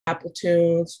Apple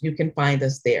Tunes, you can find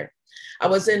us there. I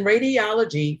was in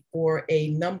radiology for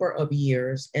a number of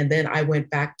years, and then I went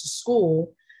back to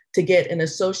school to get an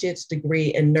associate's degree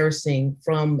in nursing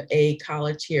from a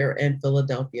college here in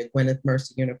Philadelphia, Gwyneth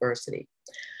Mercy University.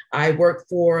 I worked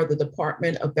for the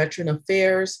Department of Veteran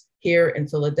Affairs here in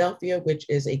Philadelphia, which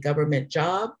is a government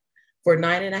job, for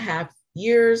 9.5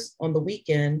 years on the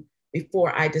weekend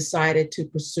before I decided to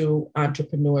pursue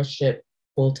entrepreneurship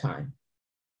full-time.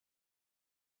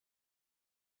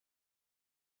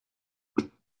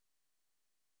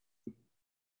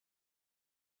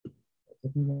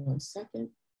 Give me 1 second.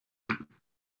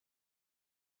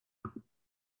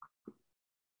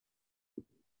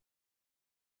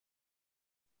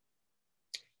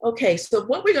 Okay, so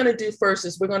what we're going to do first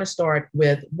is we're going to start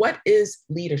with what is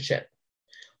leadership?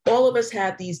 All of us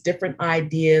have these different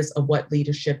ideas of what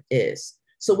leadership is.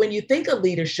 So when you think of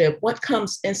leadership, what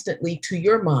comes instantly to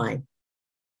your mind?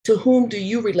 To whom do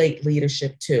you relate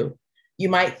leadership to? You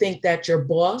might think that your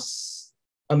boss,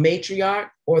 a matriarch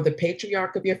or the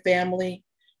patriarch of your family,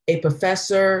 a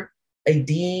professor, a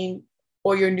dean,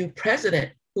 or your new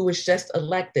president who was just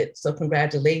elected. So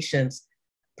congratulations,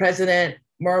 President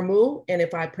Murmu. And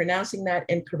if I'm pronouncing that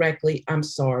incorrectly, I'm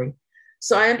sorry.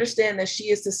 So I understand that she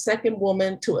is the second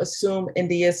woman to assume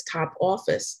India's top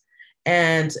office.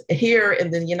 And here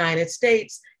in the United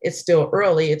States, it's still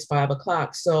early, it's 5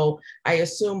 o'clock. So I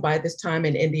assume by this time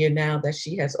in India now that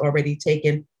she has already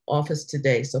taken office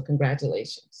today. So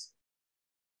congratulations.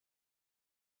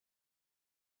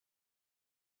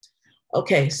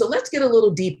 Okay, so let's get a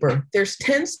little deeper. There's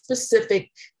 10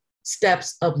 specific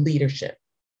steps of leadership.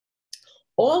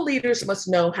 All leaders must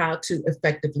know how to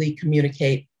effectively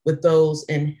communicate with those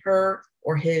in her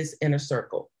or his inner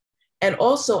circle, and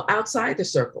also outside the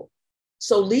circle.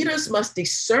 So leaders must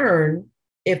discern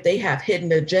if they have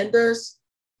hidden agendas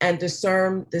and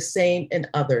discern the same in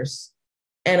others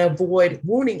and avoid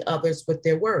wounding others with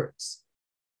their words.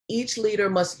 Each leader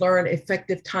must learn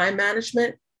effective time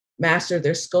management, master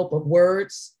their scope of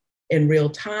words in real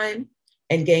time,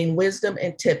 and gain wisdom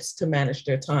and tips to manage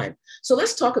their time. So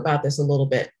let's talk about this a little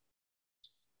bit.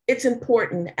 It's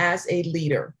important as a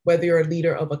leader, whether you're a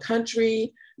leader of a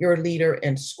country, you're a leader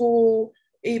in school,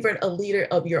 even a leader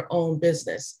of your own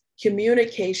business.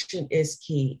 Communication is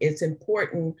key. It's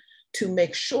important to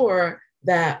make sure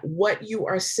that what you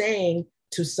are saying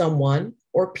to someone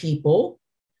or people,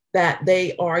 that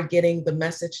they are getting the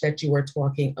message that you are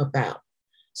talking about.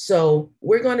 So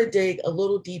we're going to dig a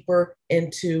little deeper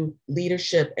into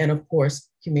leadership and, of course,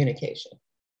 communication.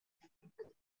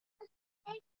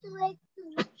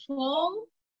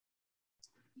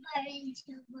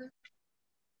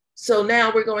 So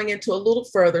now we're going into a little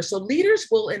further. So leaders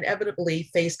will inevitably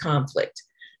face conflict.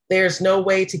 There's no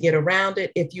way to get around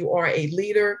it. If you are a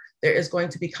leader, there is going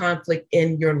to be conflict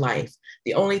in your life.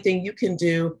 The only thing you can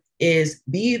do is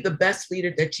be the best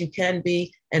leader that you can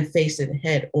be and face it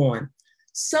head on.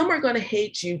 Some are going to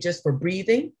hate you just for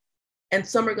breathing, and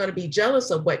some are going to be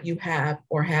jealous of what you have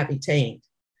or have attained.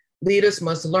 Leaders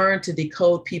must learn to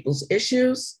decode people's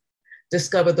issues,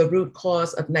 discover the root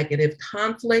cause of negative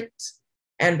conflict,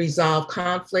 and resolve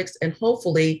conflicts, and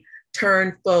hopefully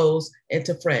turn foes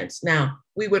into friends. Now,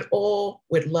 we would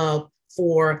love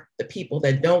for the people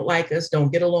that don't like us,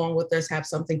 don't get along with us, have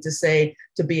something to say,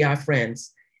 to be our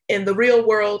friends. In the real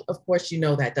world, of course, you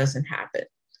know that doesn't happen.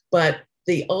 But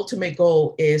the ultimate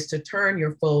goal is to turn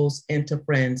your foes into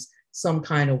friends some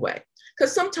kind of way.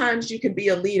 Because sometimes you can be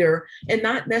a leader and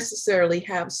not necessarily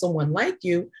have someone like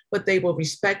you, but they will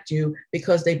respect you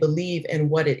because they believe in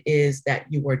what it is that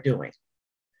you are doing.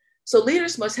 So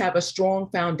leaders must have a strong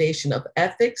foundation of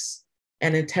ethics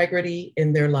and integrity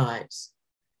in their lives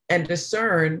and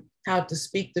discern how to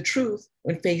speak the truth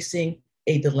when facing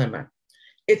a dilemma.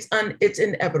 It's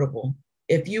inevitable.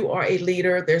 If you are a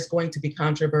leader, there's going to be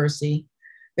controversy.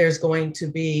 There's going to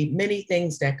be many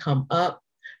things that come up,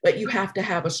 but you have to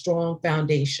have a strong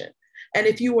foundation. And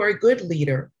if you are a good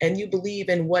leader and you believe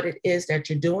in what it is that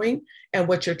you're doing and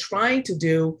what you're trying to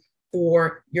do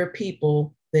for your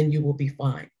people, then you will be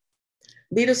fine.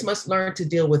 Leaders must learn to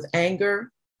deal with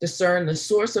anger, discern the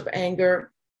source of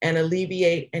anger, and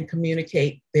alleviate and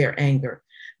communicate their anger.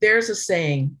 There's a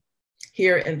saying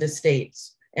here in the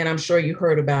States, and I'm sure you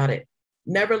heard about it: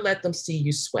 never let them see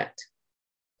you sweat.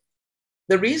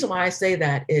 The reason why I say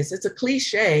that is it's a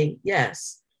cliche,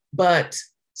 yes, but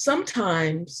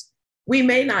sometimes we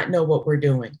may not know what we're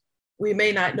doing. We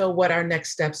may not know what our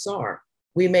next steps are.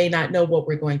 We may not know what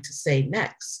we're going to say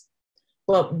next.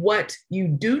 But what you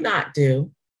do not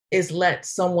do is let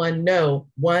someone know,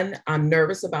 one, I'm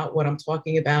nervous about what I'm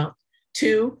talking about.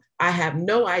 Two, I have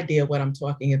no idea what I'm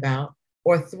talking about.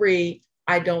 Or three,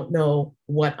 I don't know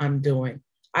what I'm doing.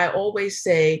 I always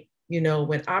say,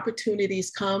 when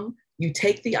opportunities come, you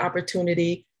take the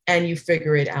opportunity and you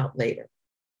figure it out later.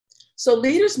 So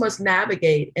leaders must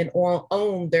navigate and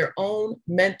own their own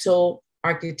mental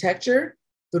architecture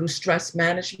through stress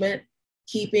management,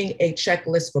 keeping a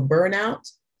checklist for burnout,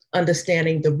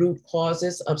 understanding the root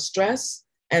causes of stress,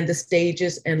 and the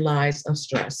stages and lies of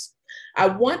stress. I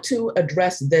want to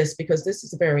address this because this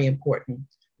is very important.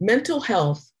 Mental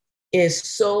health is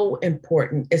so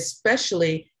important,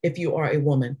 especially if you are a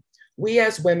woman. We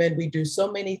as women, we do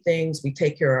so many things. We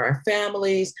take care of our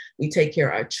families, we take care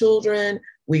of our children,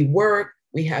 we work,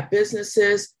 we have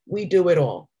businesses, we do it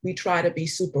all. We try to be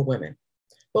super women.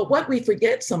 But what we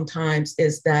forget sometimes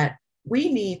is that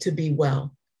we need to be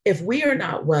well. If we are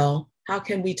not well, how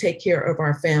can we take care of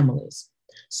our families?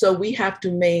 So we have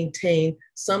to maintain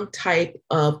some type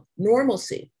of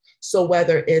normalcy. So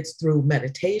whether it's through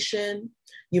meditation,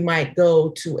 you might go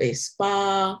to a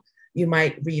spa, you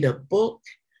might read a book,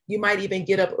 you might even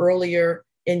get up earlier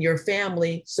in your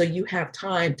family so you have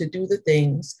time to do the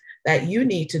things that you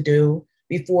need to do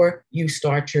before you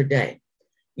start your day.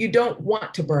 You don't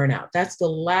want to burn out. That's the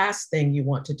last thing you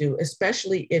want to do,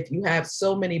 especially if you have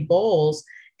so many balls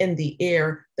in the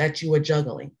air that you are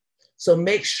juggling. So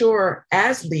make sure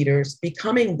as leaders,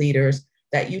 becoming leaders,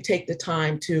 that you take the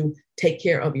time to take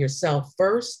care of yourself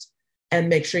first and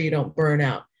make sure you don't burn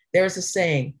out. There's a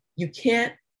saying, you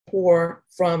can't pour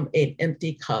from an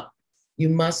empty cup. You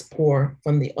must pour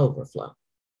from the overflow.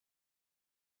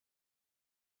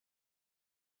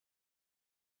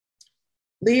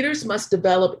 Leaders must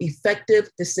develop effective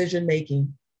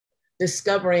decision-making,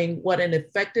 discovering what an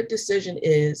effective decision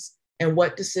is and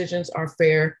what decisions are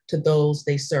fair to those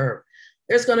they serve.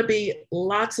 There's going to be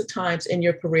lots of times in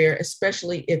your career,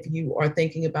 especially if you are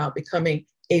thinking about becoming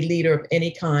a leader of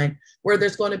any kind, where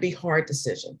there's going to be hard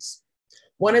decisions.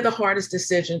 One of the hardest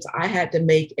decisions I had to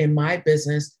make in my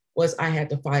business was I had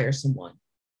to fire someone.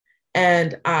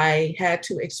 And I had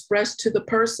to express to the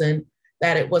person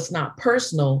that it was not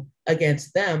personal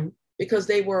against them because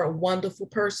they were a wonderful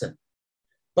person.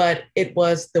 But it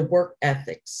was the work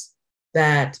ethics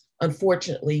that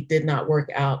unfortunately did not work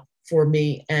out for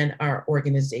me and our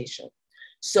organization.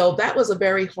 So that was a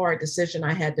very hard decision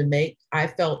I had to make. I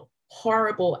felt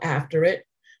horrible after it,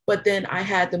 but then I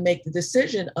had to make the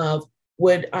decision of,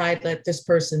 would I let this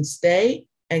person stay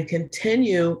and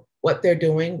continue what they're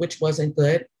doing, which wasn't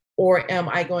good, or am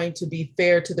I going to be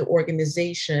fair to the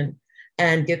organization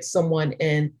and get someone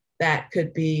in that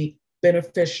could be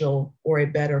beneficial or a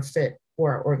better fit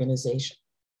for our organization?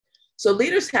 So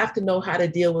leaders have to know how to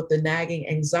deal with the nagging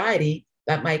anxiety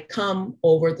that might come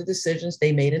over the decisions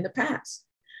they made in the past.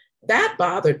 That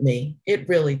bothered me. It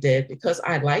really did, because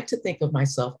I like to think of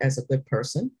myself as a good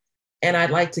person, and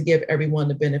I'd like to give everyone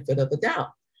the benefit of the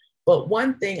doubt. But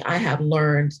one thing I have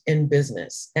learned in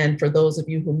business, and for those of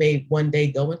you who may one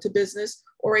day go into business,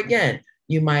 or again,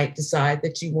 you might decide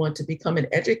that you want to become an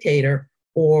educator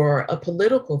or a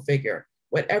political figure,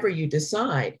 whatever you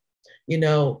decide,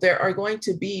 there are going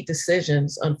to be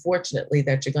decisions, unfortunately,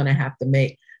 that you're going to have to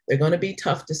make. They're going to be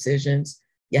tough decisions.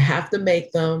 You have to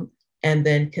make them and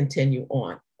then continue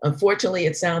on. Unfortunately,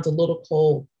 it sounds a little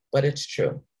cold, but it's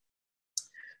true.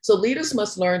 So leaders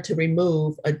must learn to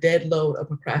remove a dead load of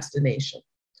procrastination.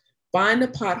 Find the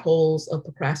potholes of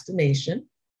procrastination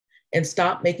and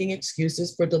stop making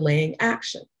excuses for delaying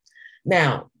action.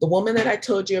 Now, the woman that I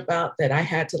told you about that I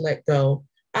had to let go,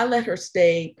 I let her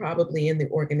stay probably in the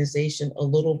organization a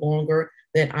little longer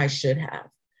than I should have.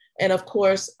 And of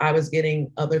course, I was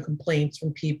getting other complaints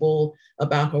from people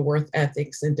about her work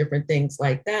ethics and different things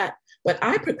like that. But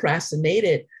I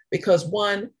procrastinated because,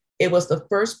 one, it was the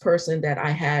first person that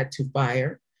I had to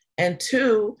fire. And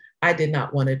two, I did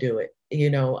not want to do it.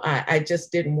 I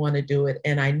just didn't want to do it.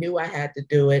 And I knew I had to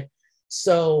do it.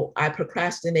 So I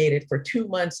procrastinated for 2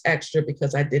 months extra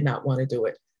because I did not want to do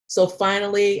it. So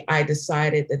finally, I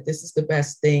decided that this is the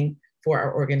best thing for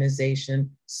our organization.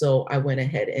 So I went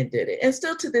ahead and did it. And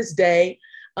still to this day,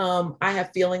 I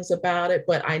have feelings about it,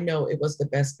 but I know it was the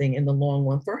best thing in the long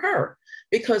run for her,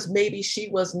 because maybe she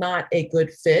was not a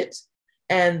good fit.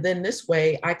 And then this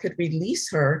way I could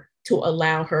release her to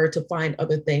allow her to find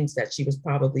other things that she was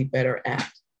probably better at.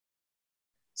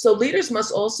 So leaders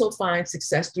must also find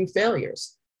success through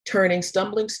failures, turning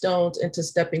stumbling stones into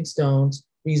stepping stones,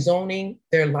 rezoning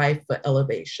their life for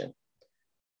elevation.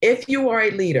 If you are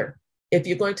a leader, if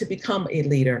you're going to become a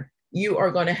leader, you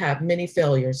are going to have many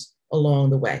failures along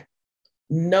the way.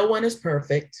 No one is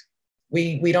perfect.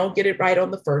 We don't get it right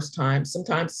on the first time,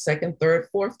 sometimes second, third,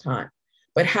 fourth time.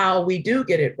 But how we do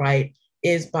get it right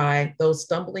is by those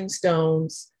stumbling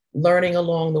stones, learning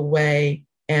along the way,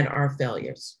 and our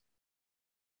failures.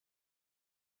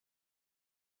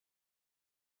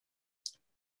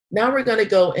 Now we're going to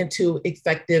go into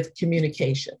effective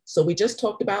communication. So we just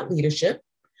talked about leadership.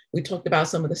 We talked about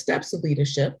some of the steps of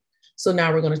leadership. So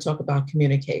now we're going to talk about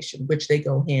communication, which they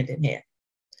go hand in hand.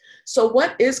 So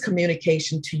what is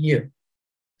communication to you?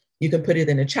 You can put it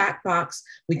in a chat box.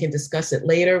 We can discuss it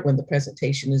later when the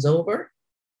presentation is over.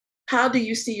 How do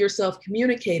you see yourself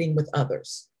communicating with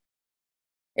others?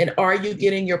 And are you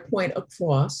getting your point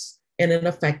across in an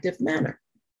effective manner?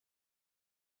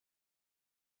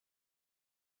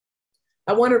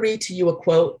 I want to read to you a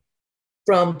quote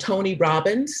from Tony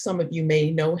Robbins. Some of you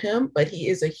may know him, but he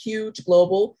is a huge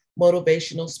global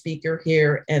motivational speaker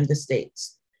here in the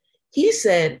States. He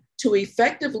said, to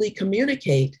effectively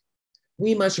communicate,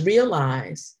 we must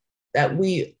realize that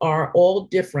we are all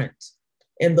different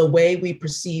in the way we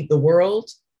perceive the world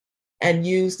and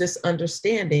use this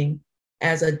understanding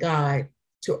as a guide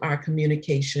to our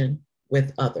communication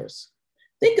with others.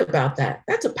 Think about that.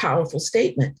 That's a powerful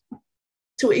statement.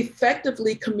 To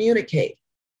effectively communicate,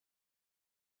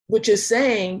 which is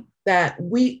saying that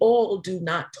we all do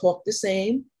not talk the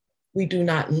same, we do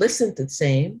not listen the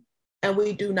same, and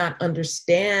we do not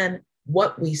understand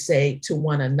what we say to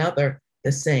one another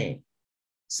the same.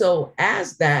 So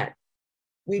as that,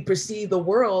 we perceive the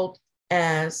world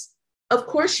as, of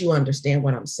course you understand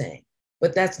what I'm saying,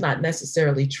 but that's not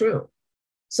necessarily true.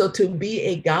 So to be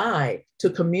a guide,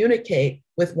 to communicate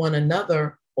with one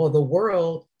another or the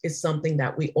world is something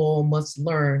that we all must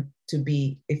learn to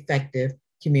be effective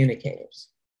communicators.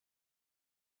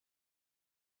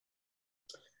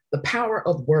 The power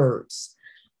of words.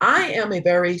 I am a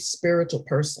very spiritual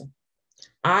person.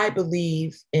 I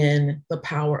believe in the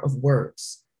power of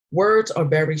words. Words are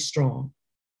very strong.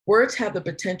 Words have the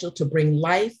potential to bring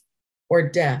life or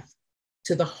death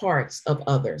to the hearts of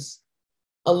others.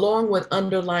 Along with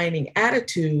underlining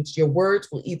attitudes, your words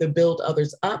will either build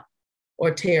others up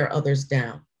or tear others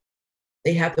down.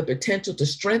 They have the potential to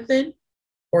strengthen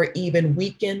or even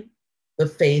weaken the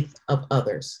faith of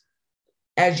others.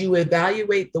 As you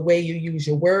evaluate the way you use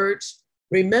your words,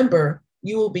 remember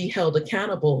you will be held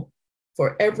accountable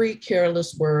for every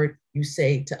careless word you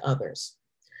say to others.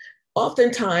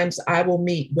 Oftentimes, I will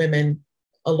meet women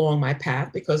along my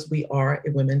path because we are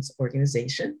a women's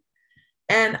organization.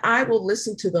 And I will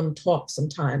listen to them talk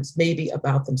sometimes, maybe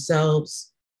about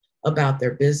themselves, about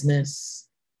their business.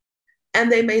 And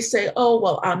they may say, oh,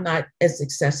 well, I'm not as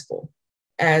successful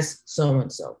as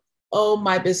so-and-so. Oh,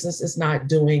 my business is not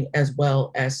doing as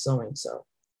well as so-and-so.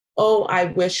 Oh, I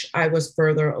wish I was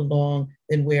further along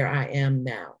than where I am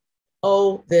now.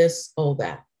 Oh, this, oh,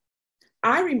 that.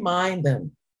 I remind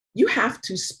them, you have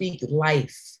to speak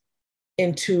life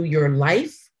into your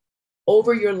life,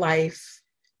 over your life,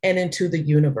 and into the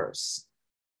universe,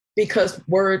 because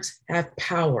words have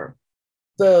power.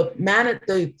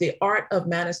 The art of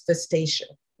manifestation,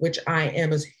 which I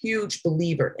am a huge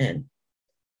believer in.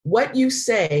 What you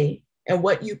say and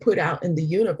what you put out in the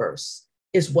universe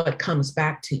is what comes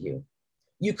back to you.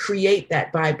 You create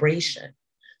that vibration.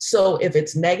 So if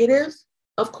it's negative,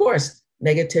 of course,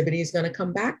 negativity is going to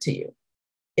come back to you.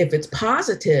 If it's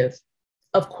positive,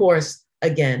 of course,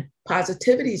 again,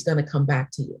 positivity is going to come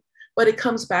back to you, but it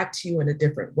comes back to you in a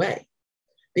different way.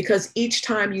 Because each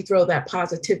time you throw that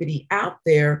positivity out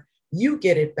there, you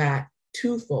get it back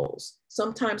twofold,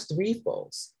 sometimes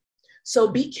threefold. So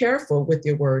be careful with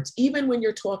your words. Even when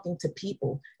you're talking to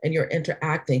people and you're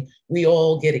interacting, we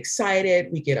all get excited,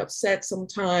 we get upset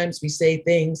sometimes, we say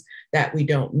things that we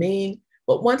don't mean.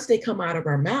 But once they come out of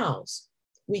our mouths,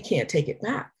 we can't take it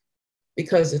back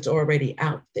because it's already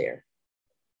out there.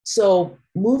 So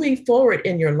moving forward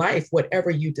in your life, whatever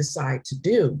you decide to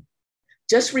do,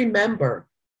 just remember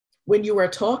when you are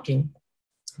talking,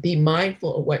 be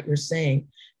mindful of what you're saying.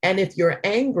 And if you're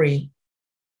angry,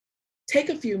 take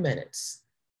a few minutes,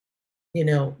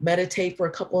 meditate for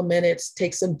a couple of minutes,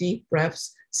 take some deep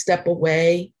breaths, step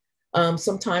away.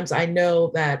 Sometimes I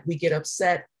know that we get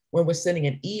upset when we're sending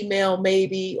an email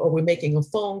maybe, or we're making a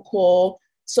phone call.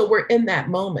 So we're in that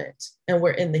moment and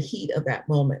we're in the heat of that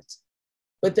moment.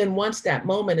 But then once that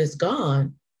moment is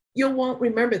gone, you won't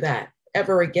remember that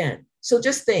ever again. So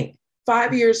just think,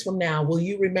 5 years from now, will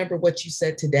you remember what you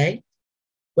said today?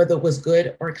 Whether it was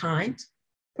good or kind?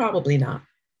 Probably not.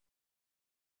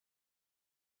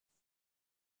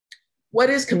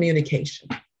 What is communication?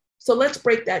 So let's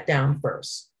break that down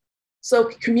first.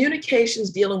 So communications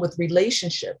dealing with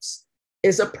relationships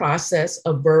is a process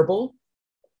of verbal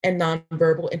and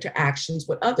nonverbal interactions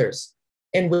with others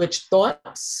in which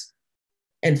thoughts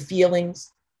and feelings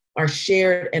are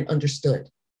shared and understood.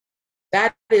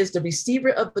 That is, the receiver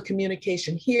of the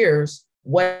communication hears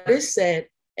what is said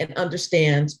and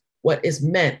understands what is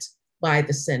meant by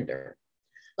the sender.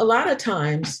 A lot of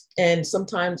times, and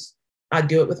sometimes I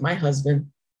do it with my husband,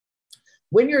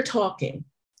 when you're talking,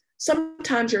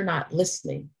 sometimes you're not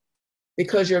listening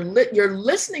because you're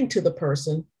listening to the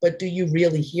person, but do you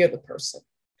really hear the person?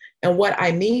 And what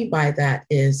I mean by that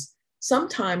is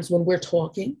sometimes when we're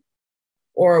talking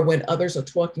or when others are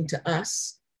talking to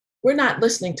us, we're not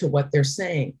listening to what they're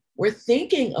saying. We're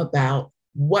thinking about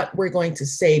what we're going to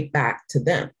say back to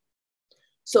them.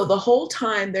 So the whole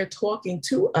time they're talking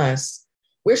to us,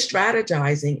 we're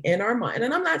strategizing in our mind.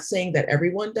 And I'm not saying that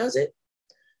everyone does it,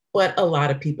 but a lot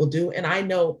of people do. And I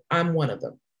know I'm one of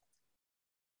them.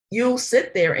 You'll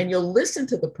sit there and you'll listen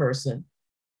to the person.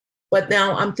 But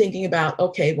now I'm thinking about,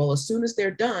 okay, well, as soon as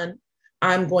they're done,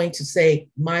 I'm going to say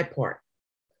my part.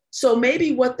 So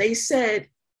maybe what they said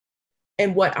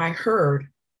and what I heard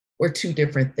were two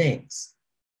different things.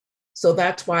 So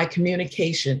that's why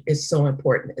communication is so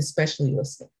important, especially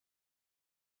listening.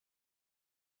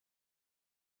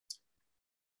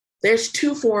 There's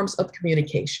two forms of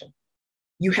communication.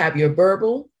 You have your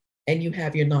verbal and you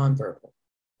have your nonverbal.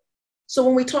 So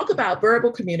when we talk about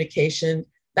verbal communication,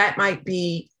 that might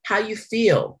be how you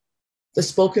feel, the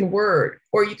spoken word,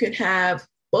 or you can have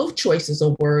both choices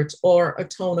of words or a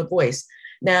tone of voice.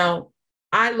 Now,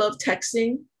 I love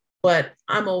texting, but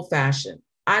I'm old-fashioned.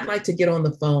 I'd like to get on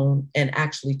the phone and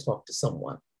actually talk to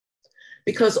someone.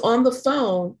 Because on the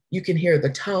phone, you can hear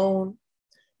the tone,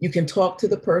 you can talk to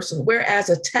the person, whereas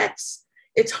a text,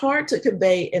 it's hard to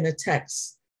convey in a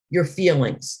text your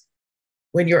feelings.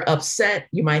 When you're upset,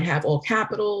 you might have all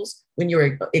capitals. When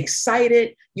you're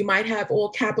excited, you might have all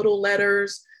capital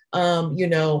letters.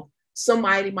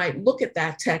 Somebody might look at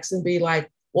that text and be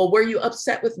like, well, were you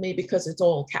upset with me because it's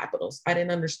all capitals? I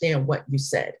didn't understand what you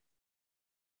said.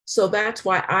 So that's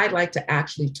why I like to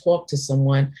actually talk to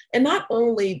someone, and not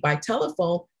only by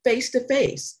telephone, face to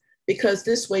face, because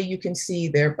this way you can see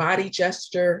their body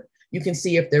gesture. You can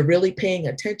see if they're really paying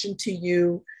attention to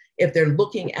you. If they're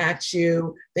looking at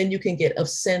you, then you can get a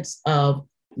sense of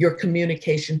your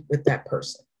communication with that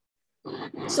person.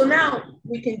 So now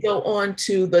we can go on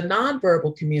to the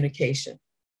nonverbal communication,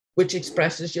 which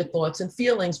expresses your thoughts and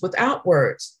feelings without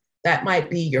words. That might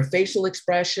be your facial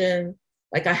expression.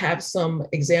 Like I have some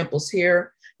examples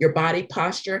here, your body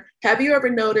posture. Have you ever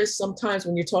noticed sometimes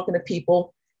when you're talking to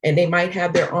people and they might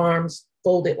have their arms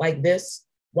folded like this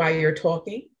while you're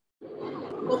talking?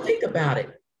 Well, think about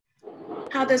it.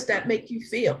 How does that make you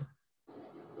feel?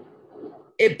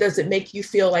 Does it make you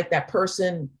feel like that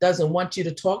person doesn't want you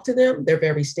to talk to them? They're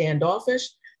very standoffish.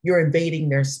 You're invading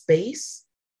their space.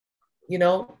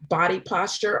 Body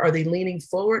posture. Are they leaning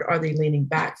forward? Are they leaning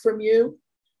back from you?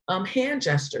 Hand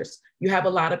gestures. You have a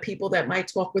lot of people that might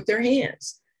talk with their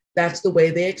hands. That's the way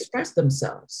they express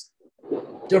themselves.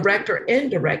 Direct or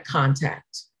indirect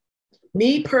contact.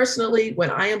 Me personally, when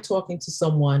I am talking to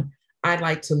someone, I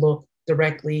like to look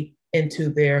directly into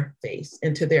their face,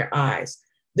 into their eyes.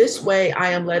 This way,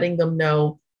 I am letting them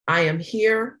know I am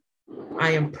here,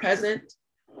 I am present,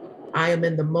 I am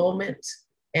in the moment,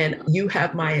 and you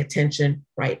have my attention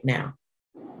right now.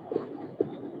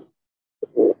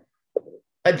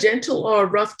 A gentle or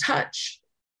rough touch,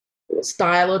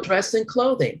 style of dress and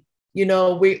clothing.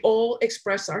 We all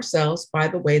express ourselves by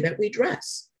the way that we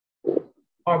dress.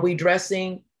 Are we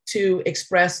dressing to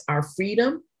express our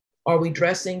freedom? Are we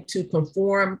dressing to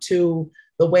conform to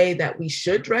the way that we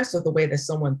should dress or the way that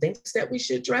someone thinks that we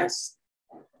should dress?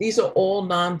 These are all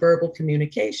nonverbal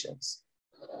communications.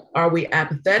 Are we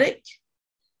apathetic?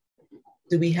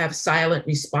 Do we have silent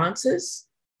responses?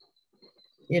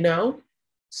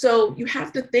 So you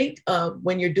have to think of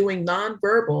when you're doing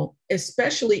nonverbal,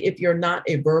 especially if you're not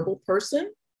a verbal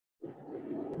person,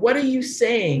 what are you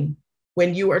saying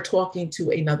when you are talking to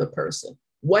another person?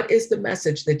 What is the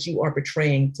message that you are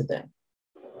betraying to them?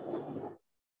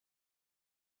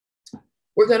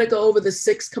 We're going to go over the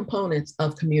 6 components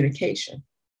of communication.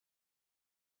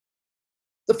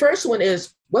 The first one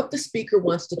is what the speaker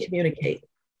wants to communicate.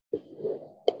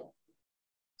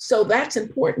 So that's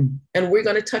important. And we're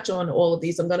going to touch on all of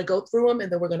these. I'm going to go through them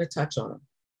and then we're going to touch on them.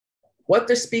 What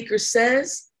the speaker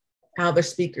says, how the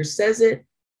speaker says it,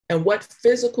 and what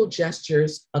physical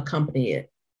gestures accompany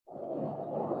it.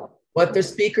 What the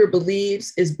speaker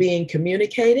believes is being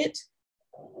communicated.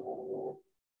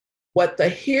 What the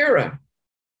hearer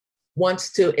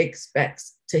wants to expect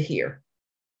to hear.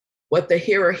 What the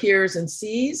hearer hears and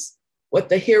sees, what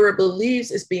the hearer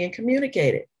believes is being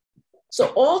communicated. So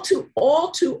all too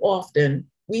often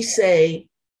we say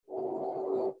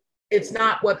it's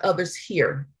not what others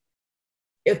hear,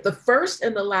 If the first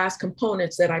and the last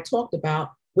components that I talked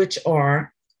about, which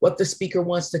are what the speaker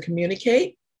wants to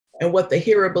communicate and what the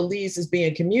hearer believes is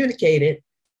being communicated,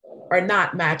 are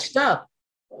not matched up,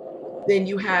 then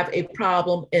you have a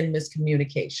problem in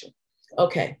miscommunication.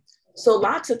 Okay, so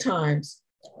lots of times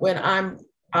when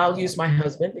I'll use my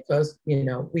husband because,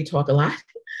 we talk a lot,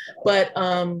 but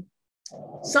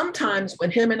sometimes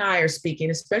when him and I are speaking,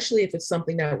 especially if it's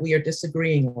something that we are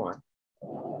disagreeing on,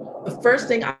 the first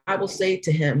thing I will say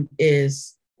to him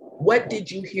is, what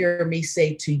did you hear me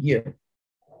say to you?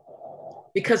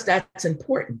 Because that's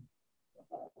important.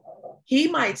 He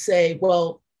might say,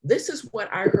 well, this is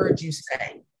what I heard you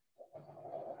say.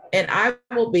 And I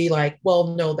will be like,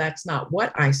 well, no, that's not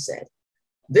what I said.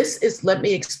 Let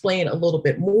me explain a little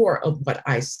bit more of what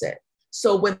I said.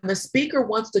 So when the speaker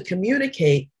wants to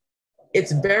communicate,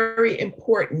 it's very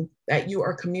important that you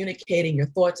are communicating your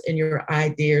thoughts and your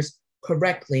ideas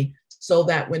correctly so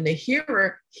that when the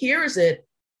hearer hears it,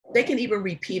 they can even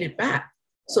repeat it back.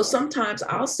 So sometimes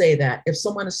I'll say that if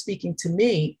someone is speaking to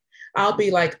me, I'll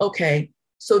be like, okay,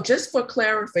 so just for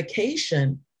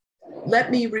clarification,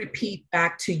 let me repeat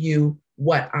back to you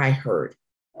what I heard.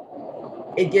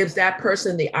 It gives that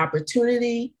person the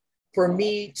opportunity for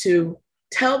me to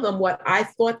tell them what I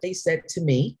thought they said to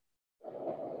me.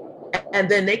 And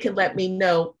then they can let me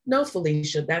know, no,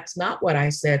 Felicia, that's not what I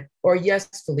said. Or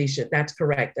yes, Felicia, that's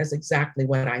correct. That's exactly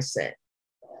what I said.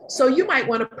 So you might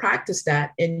want to practice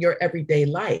that in your everyday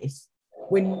life.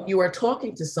 When you are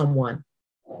talking to someone,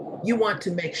 you want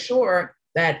to make sure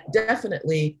that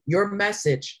definitely your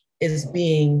message is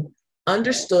being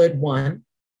understood, one,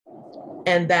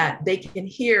 and that they can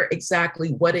hear exactly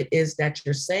what it is that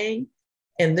you're saying.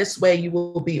 And this way you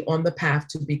will be on the path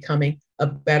to becoming a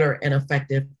better and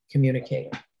effective communicator.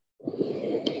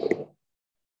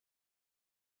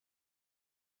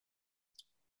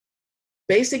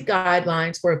 Basic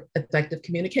guidelines for effective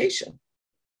communication.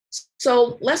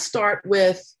 So let's start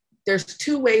with, there's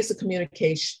two ways of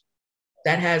communication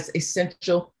that has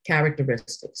essential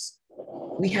characteristics.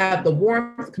 We have the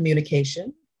warm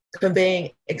communication,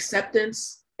 conveying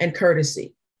acceptance and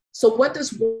courtesy. So what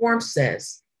does warmth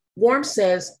says? Warmth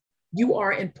says, you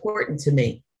are important to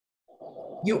me.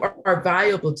 You are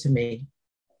valuable to me,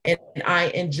 and I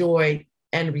enjoy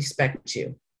and respect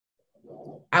you.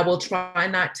 I will try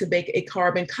not to make a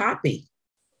carbon copy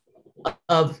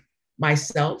of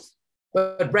myself,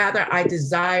 but rather I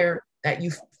desire that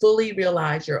you fully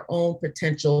realize your own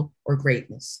potential or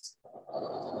greatness.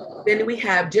 Then we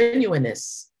have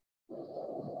genuineness,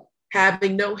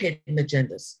 having no hidden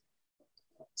agendas.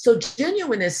 So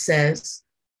genuineness says,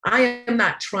 I am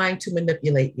not trying to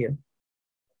manipulate you,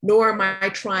 nor am I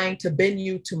trying to bend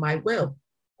you to my will.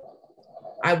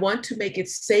 I want to make it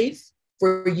safe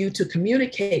for you to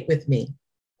communicate with me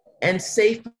and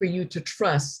safe for you to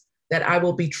trust that I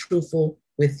will be truthful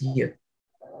with you.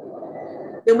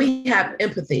 Then we have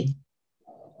empathy,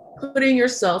 putting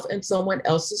yourself in someone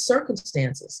else's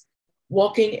circumstances,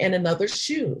 walking in another's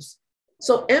shoes.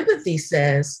 So empathy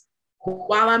says,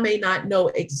 while I may not know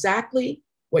exactly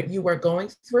what you are going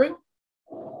through,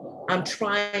 I'm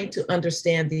trying to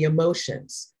understand the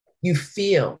emotions you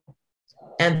feel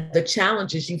and the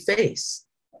challenges you face.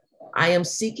 I am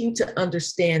seeking to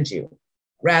understand you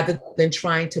rather than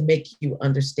trying to make you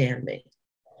understand me.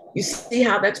 You see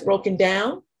how that's broken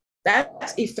down?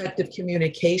 That's effective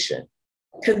communication,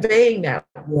 conveying that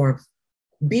warmth,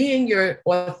 being your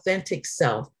authentic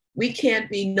self. We can't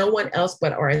be no one else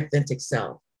but our authentic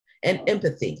self. And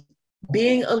empathy,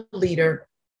 being a leader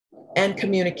and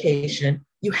communication,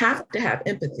 you have to have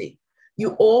empathy.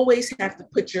 You always have to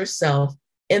put yourself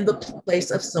in the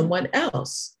place of someone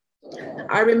else.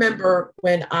 I remember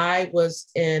when I was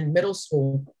in middle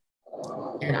school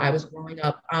and I was growing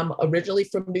up, I'm originally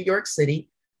from New York City.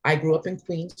 I grew up in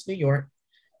Queens, New York.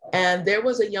 And there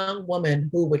was a young woman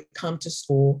who would come to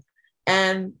school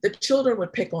and the children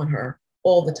would pick on her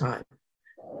all the time.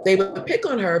 They would pick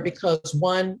on her because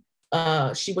one,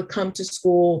 she would come to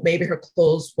school, maybe her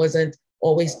clothes wasn't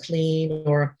always clean,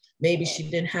 or maybe she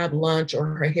didn't have lunch, or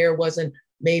her hair wasn't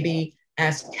maybe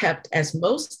as kept as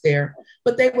most there,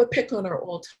 but they would pick on her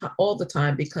all the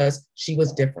time because she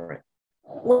was different.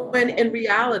 When in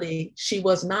reality, she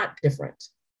was not different.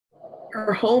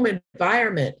 Her home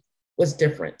environment was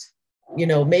different.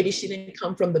 Maybe she didn't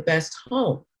come from the best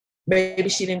home. Maybe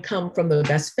she didn't come from the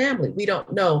best family. We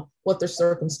don't know what the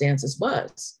circumstances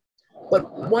was.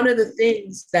 But one of the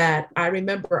things that I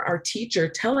remember our teacher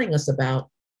telling us about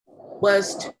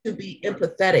was to be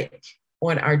empathetic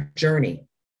on our journey,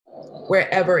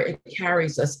 wherever it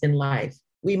carries us in life.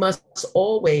 We must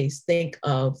always think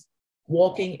of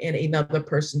walking in another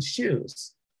person's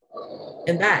shoes.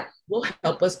 And that will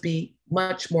help us be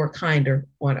much more kinder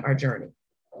on our journey.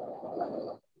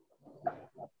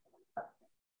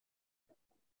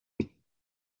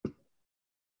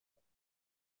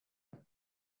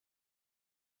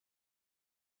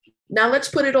 Now let's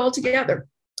put it all together.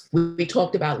 We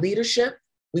talked about leadership.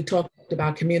 We talked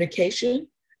about communication.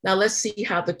 Now let's see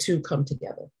how the two come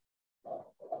together.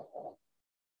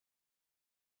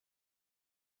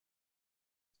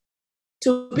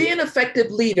 To be an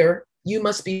effective leader, you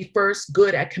must be first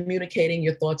good at communicating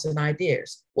your thoughts and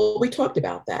ideas. Well, we talked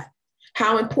about that.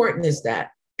 How important is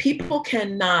that? People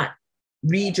cannot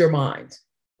read your mind.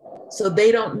 So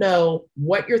they don't know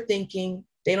what you're thinking.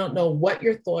 They don't know what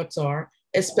your thoughts are,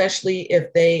 especially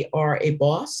if they are a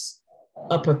boss,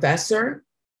 a professor,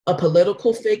 a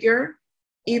political figure,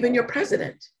 even your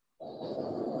president.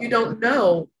 You don't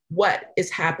know what is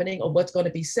happening or what's going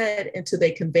to be said until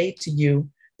they convey to you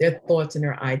their thoughts and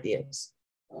their ideas.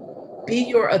 Be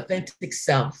your authentic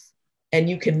self, and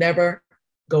you can never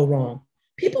go wrong.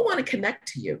 People want to connect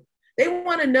to you. They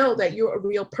want to know that you're a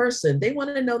real person. They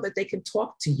want to know that they can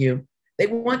talk to you. They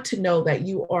want to know that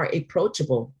you are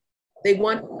approachable. They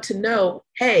want to know,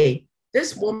 hey,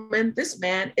 this woman, this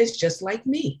man is just like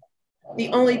me. The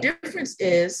only difference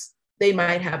is they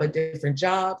might have a different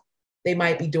job. They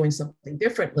might be doing something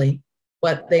differently,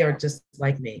 but they are just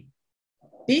like me.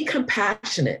 Be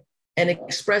compassionate and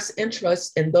express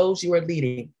interest in those you are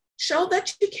leading. Show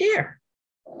that you care.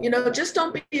 Just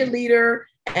don't be a leader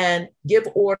and give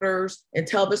orders and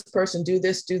tell this person, do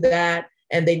this, do that,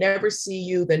 and they never see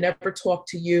you, they never talk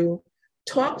to you.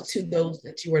 Talk to those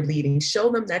that you are leading. Show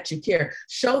them that you care.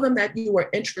 Show them that you are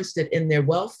interested in their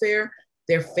welfare,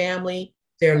 their family,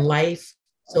 their life,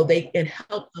 so they can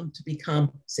help them to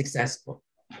become successful.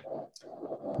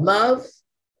 Love,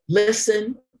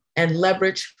 listen, and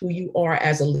leverage who you are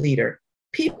as a leader.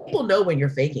 People know when you're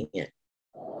faking it.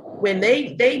 When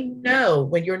they know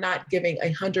when you're not giving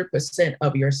 100%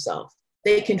 of yourself.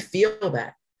 They can feel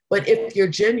that. But if you're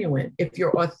genuine, if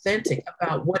you're authentic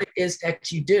about what it is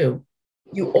that you do,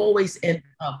 you always end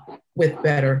up with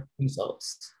better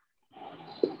results.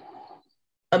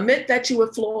 Admit that you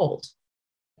were flawed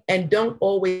and don't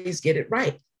always get it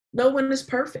right. No one is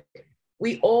perfect.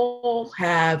 We all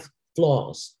have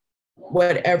flaws,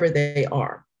 whatever they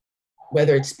are.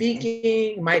 Whether it's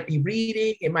speaking, it might be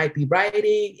reading, it might be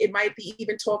writing, it might be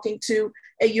even talking to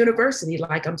a university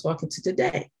like I'm talking to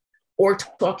today, or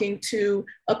talking to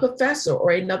a professor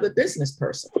or another business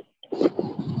person.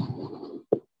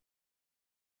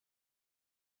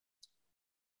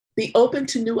 Be open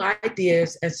to new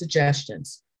ideas and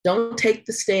suggestions. Don't take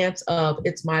the stance of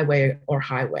it's my way or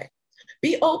highway.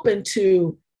 Be open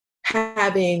to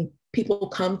having people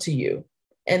come to you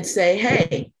and say,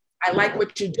 hey, I like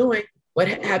what you're doing, but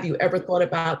have you ever thought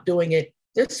about doing it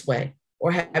this way?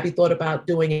 Or have you thought about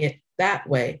doing it that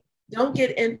way? Don't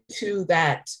get into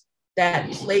that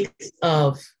place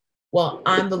of, well,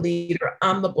 I'm the leader,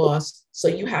 I'm the boss, so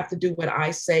you have to do what I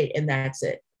say and that's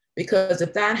it. Because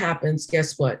if that happens,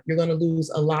 guess what? You're going to lose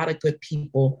a lot of good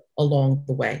people along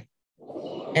the way.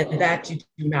 And that you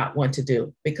do not want to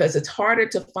do, because it's harder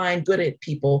to find good at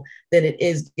people than it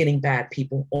is getting bad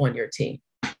people on your team.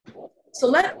 So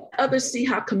let others see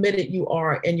how committed you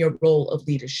are in your role of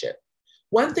leadership.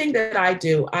 One thing that I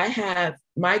do,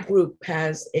 my group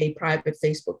has a private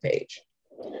Facebook page.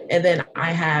 And then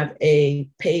I have a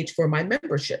page for my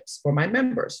memberships, for my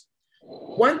members.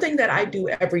 One thing that I do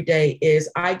every day is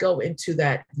I go into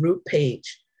that group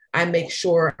page. I make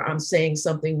sure I'm saying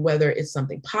something, whether it's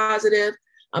something positive,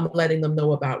 I'm letting them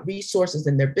know about resources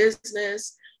in their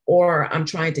business, or I'm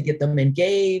trying to get them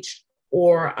engaged,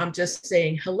 or I'm just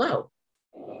saying hello.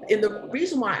 And the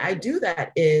reason why I do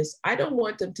that is I don't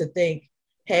want them to think,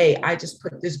 hey, I just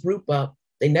put this group up.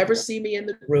 They never see me in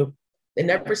the group. They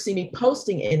never see me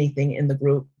posting anything in the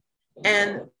group.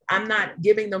 And I'm not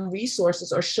giving them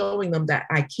resources or showing them that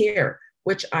I care,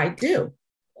 which I do,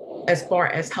 as far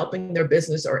as helping their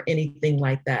business or anything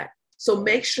like that. So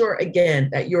make sure, again,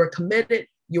 that you're committed,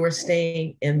 you are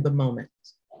staying in the moment.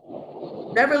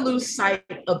 Never lose sight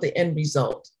of the end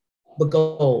result, the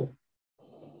goal.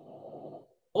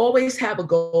 Always have a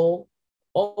goal,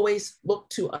 always look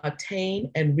to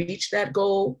attain and reach that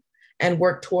goal and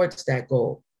work towards that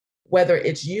goal. Whether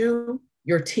it's you,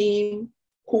 your team,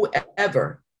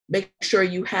 whoever, make sure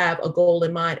you have a goal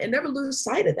in mind and never lose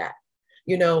sight of that.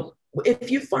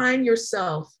 If you find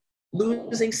yourself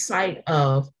losing sight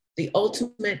of the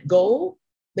ultimate goal,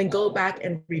 then go back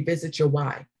and revisit your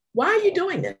why. Why are you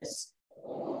doing this?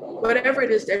 Whatever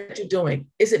it is that you're doing,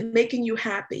 is it making you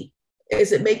happy?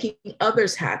 Is it making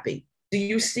others happy? Do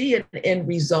you see an end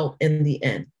result in the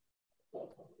end?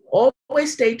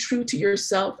 Always stay true to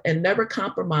yourself and never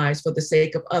compromise for the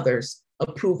sake of others'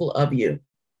 approval of you.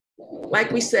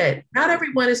 Like we said, not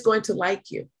everyone is going to like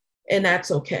you, and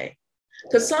that's okay.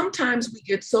 Because sometimes we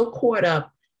get so caught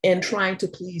up in trying to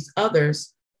please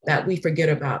others that we forget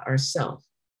about ourselves.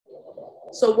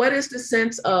 So, what is the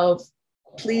sense of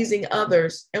pleasing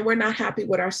others and we're not happy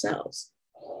with ourselves?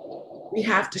 We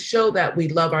have to show that we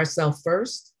love ourselves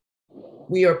first.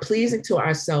 We are pleasing to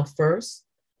ourselves first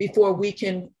before we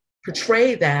can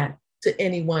portray that to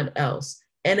anyone else.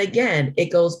 And again,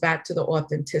 it goes back to the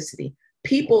authenticity.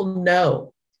 People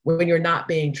know when you're not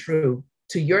being true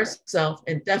to yourself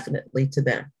and definitely to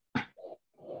them.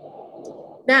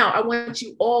 Now, I want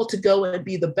you all to go and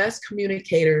be the best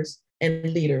communicators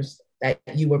and leaders that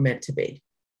you were meant to be.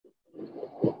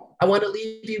 I want to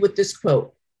leave you with this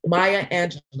quote. Maya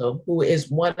Angelou, who is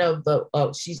one of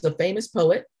the, she's a famous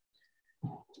poet.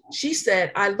 She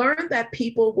said, I learned that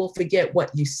people will forget what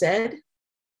you said,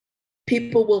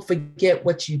 people will forget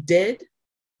what you did,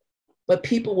 but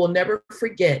people will never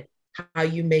forget how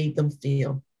you made them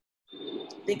feel.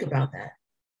 Think about that.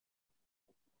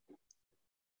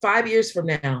 5 years from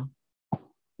now,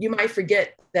 you might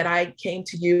forget that I came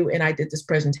to you and I did this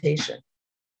presentation.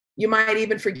 You might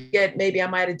even forget, maybe I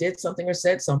might have did something or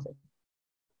said something.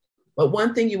 But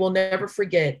one thing you will never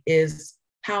forget is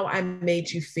how I made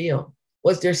you feel.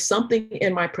 Was there something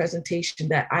in my presentation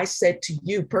that I said to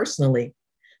you personally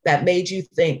that made you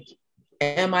think,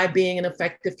 am I being an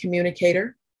effective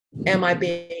communicator? Am I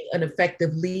being an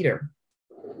effective leader?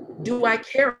 Do I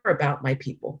care about my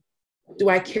people? Do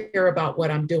I care about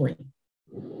what I'm doing?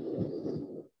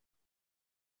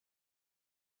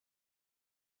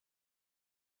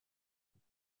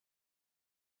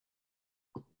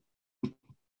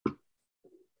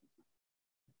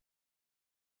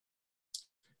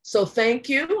 So thank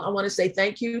you. I want to say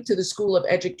thank you to the School of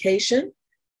Education,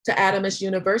 to Adamus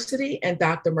University, and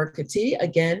Dr. Mercati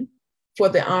again for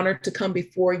the honor to come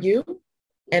before you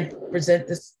and present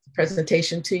this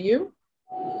presentation to you.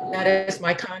 That is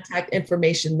my contact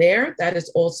information there. That is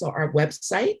also our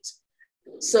website.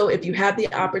 So if you have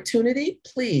the opportunity,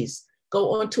 please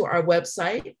go onto our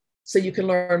website so you can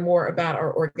learn more about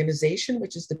our organization,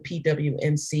 which is the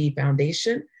PWNC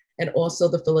Foundation, and also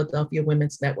the Philadelphia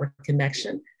Women's Network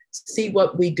Connection. See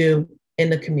what we do in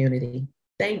the community.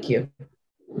 Thank you.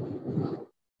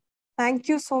 Thank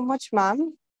you so much,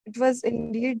 ma'am. It was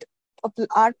indeed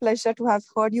our pleasure to have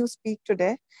heard you speak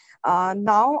today.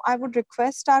 Now, I would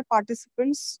request our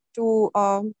participants to,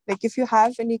 if you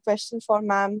have any questions for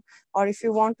ma'am, or if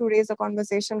you want to raise a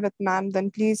conversation with ma'am,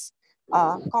 then please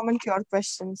comment your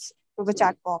questions to the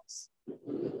chat box.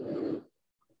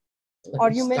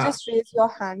 Or you may just raise your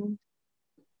hand.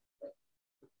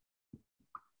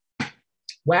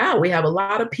 Wow, we have a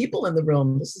lot of people in the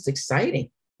room. This is exciting.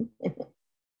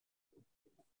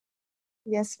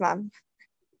 Yes, ma'am.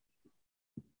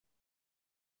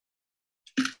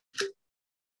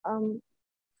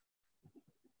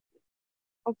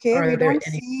 Okay, we don't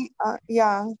see,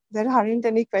 yeah, there aren't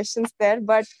any questions there,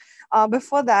 but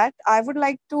before that, I would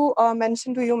like to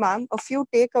mention to you, ma'am, a few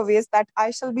takeaways that I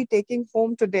shall be taking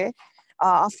home today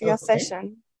after your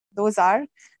session. Those are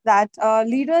that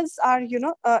leaders are,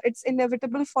 it's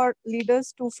inevitable for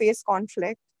leaders to face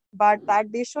conflict, but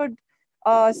that they should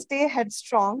stay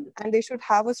headstrong and they should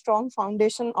have a strong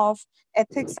foundation of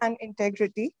ethics and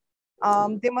integrity.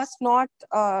 They must not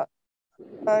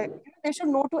they should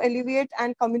know to alleviate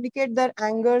and communicate their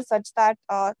anger such that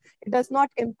it does not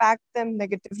impact them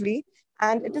negatively.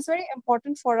 And it is very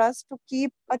important for us to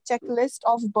keep a checklist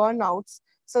of burnouts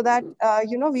so that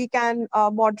we can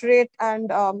moderate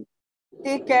and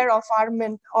take care of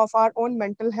our own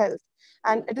mental health.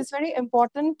 And it is very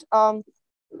important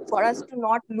for us to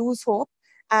not lose hope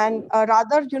and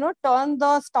rather turn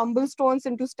the stumble stones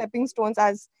into stepping stones,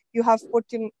 as you have put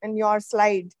in your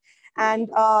slide. And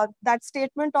that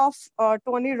statement of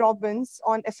Tony Robbins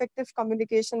on effective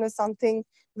communication is something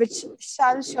which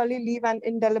shall surely leave an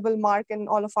indelible mark in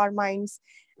all of our minds.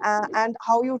 And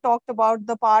how you talked about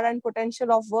the power and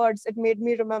potential of words, it made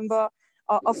me remember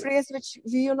a phrase which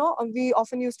we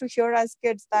often used to hear as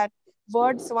kids, that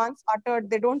words once uttered,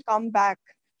 they don't come back.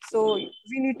 So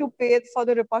we need to pay for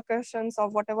the repercussions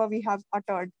of whatever we have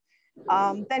uttered.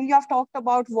 Then you have talked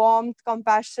about warmth,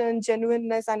 compassion,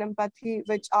 genuineness, and empathy,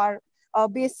 which are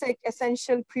basic,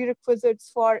 essential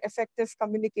prerequisites for effective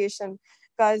communication.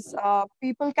 because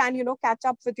people can, catch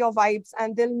up with your vibes,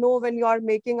 and they'll know when you're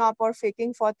making up or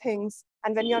faking for things,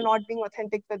 and when you're not being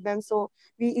authentic with them. So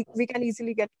we can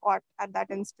easily get caught at that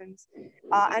instance.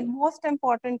 And most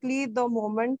importantly, the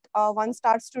moment one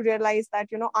starts to realize that,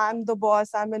 I'm the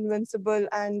boss, I'm invincible,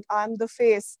 and I'm the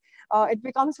face, it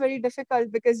becomes very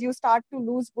difficult, because you start to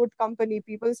lose good company.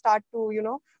 People start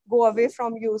to, go away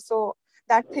from you. So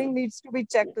that thing needs to be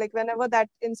checked. Like whenever that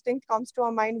instinct comes to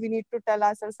our mind, we need to tell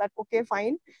ourselves that, okay,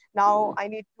 fine, now I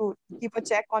need to keep a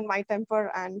check on my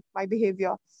temper and my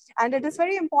behavior. And it is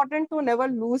very important to never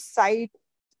lose sight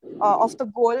of the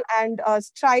goal, and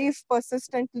strive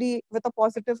persistently with a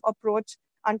positive approach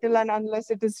until and unless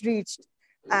it is reached.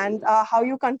 And how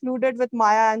you concluded with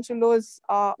Maya Angelou's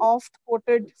oft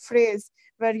quoted phrase,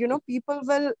 where, people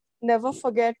will never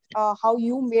forget how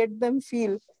you made them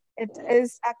feel. It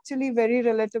is actually very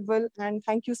relatable. And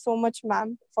thank you so much,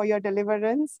 ma'am, for your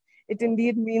deliverance. It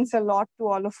indeed means a lot to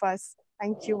all of us.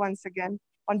 Thank you once again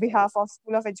on behalf of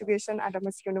School of Education,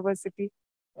 Adamas University.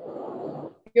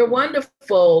 You're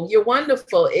wonderful. You're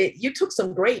wonderful. You took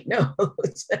some great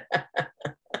notes.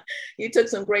 You took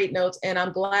some great notes. And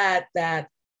I'm glad that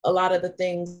a lot of the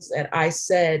things that I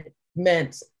said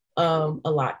meant a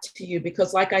lot to you,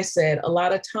 because like I said, a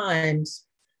lot of times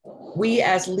we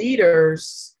as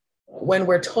leaders, when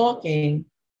we're talking,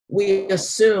 we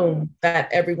assume that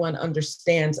everyone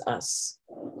understands us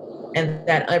and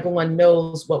that everyone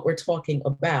knows what we're talking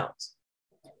about.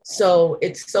 So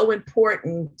it's so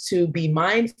important to be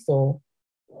mindful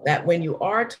that when you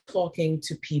are talking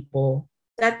to people,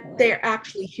 that they're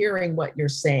actually hearing what you're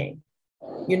saying.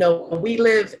 We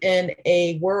live in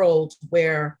a world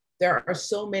where there are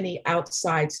so many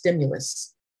outside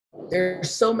stimulus.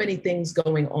 There's so many things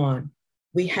going on.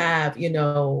 We have,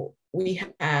 we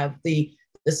have the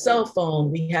cell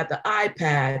phone, we have the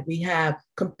iPad, we have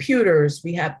computers,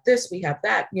 we have this, we have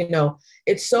that.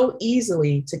 It's so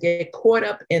easily to get caught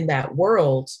up in that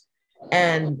world.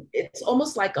 And it's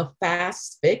almost like a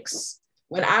fast fix.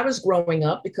 When I was growing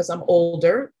up, because I'm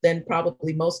older than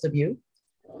probably most of you,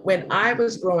 when I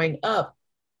was growing up,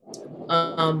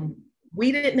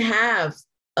 we didn't have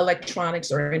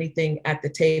electronics or anything at the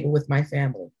table with my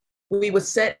family. We would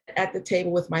sit at the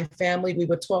table with my family. We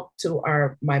would talk to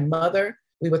my mother.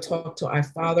 We would talk to our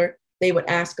father. They would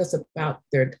ask us about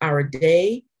our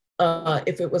day.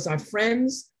 If it was our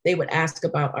friends, they would ask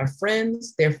about our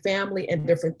friends, their family, and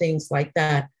different things like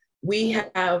that.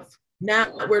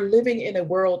 We're living in a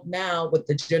world now with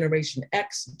the Generation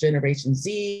X, Generation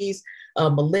Zs,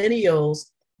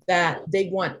 millennials, that they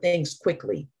want things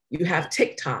quickly. You have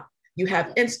TikTok, you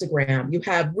have Instagram, you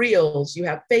have Reels, you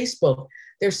have Facebook.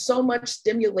 There's so much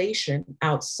stimulation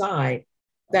outside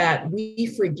that we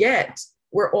forget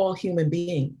we're all human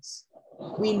beings.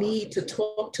 We need to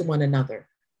talk to one another.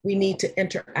 We need to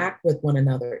interact with one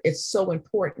another. It's so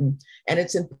important. And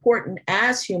it's important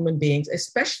as human beings,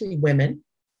 especially women,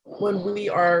 when we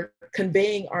are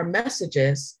conveying our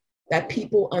messages, that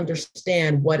people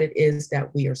understand what it is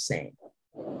that we are saying.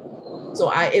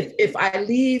 So if I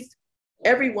leave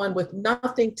everyone with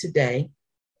nothing today,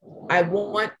 I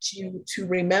want you to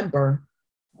remember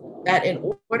that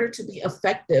in order to be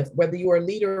effective, whether you're a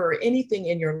leader or anything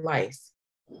in your life,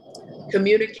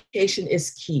 communication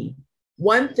is key.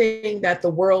 One thing that the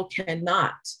world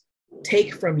cannot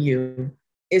take from you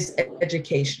is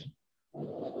education.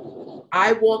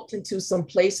 I walked into some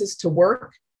places to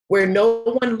work where no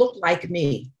one looked like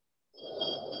me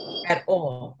at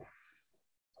all.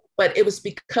 But it was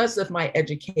because of my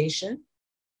education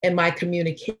and my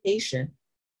communication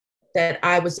that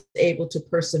I was able to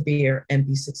persevere and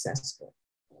be successful.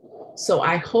 So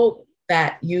I hope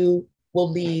that you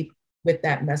will leave with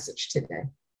that message today.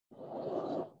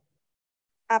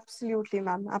 Absolutely,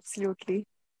 ma'am. Absolutely.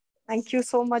 Thank you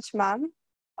so much, ma'am.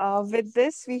 With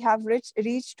this, we have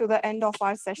reached to the end of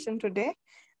our session today.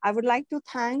 I would like to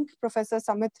thank Professor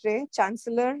Samit Ray,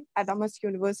 Chancellor, Adamas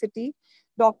University,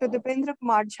 Dr. Dipendra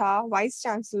Kumar Jha, Vice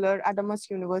Chancellor, Adamas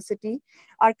University,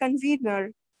 our convener,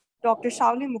 Dr.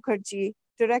 Shauli Mukherjee,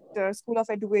 Director, School of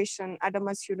Education,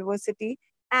 Adamas University,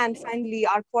 and finally,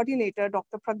 our coordinator,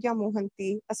 Dr. Pragya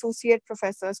Mohanty, Associate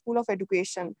Professor, School of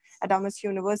Education, Adamas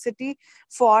University,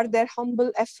 for their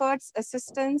humble efforts,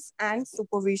 assistance, and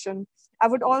supervision. I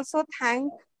would also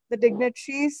thank the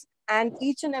dignitaries and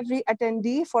each and every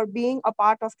attendee for being a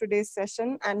part of today's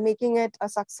session and making it a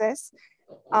success.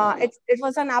 It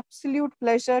was an absolute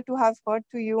pleasure to have heard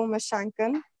to you, Ms.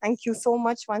 Shankan. Thank you so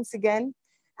much once again.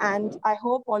 And I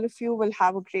hope all of you will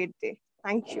have a great day.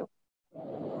 Thank you.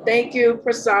 Thank you,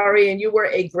 Prasari, and you were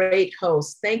a great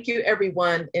host. Thank you,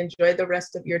 everyone. Enjoy the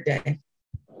rest of your day.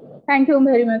 Thank you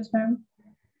very much, ma'am.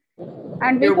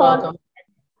 And You're welcome.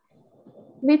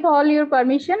 With all your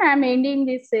permission, I'm ending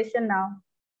this session now.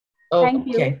 Okay. Thank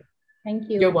you. Thank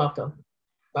you. You're welcome.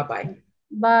 Bye-bye.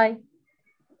 Bye.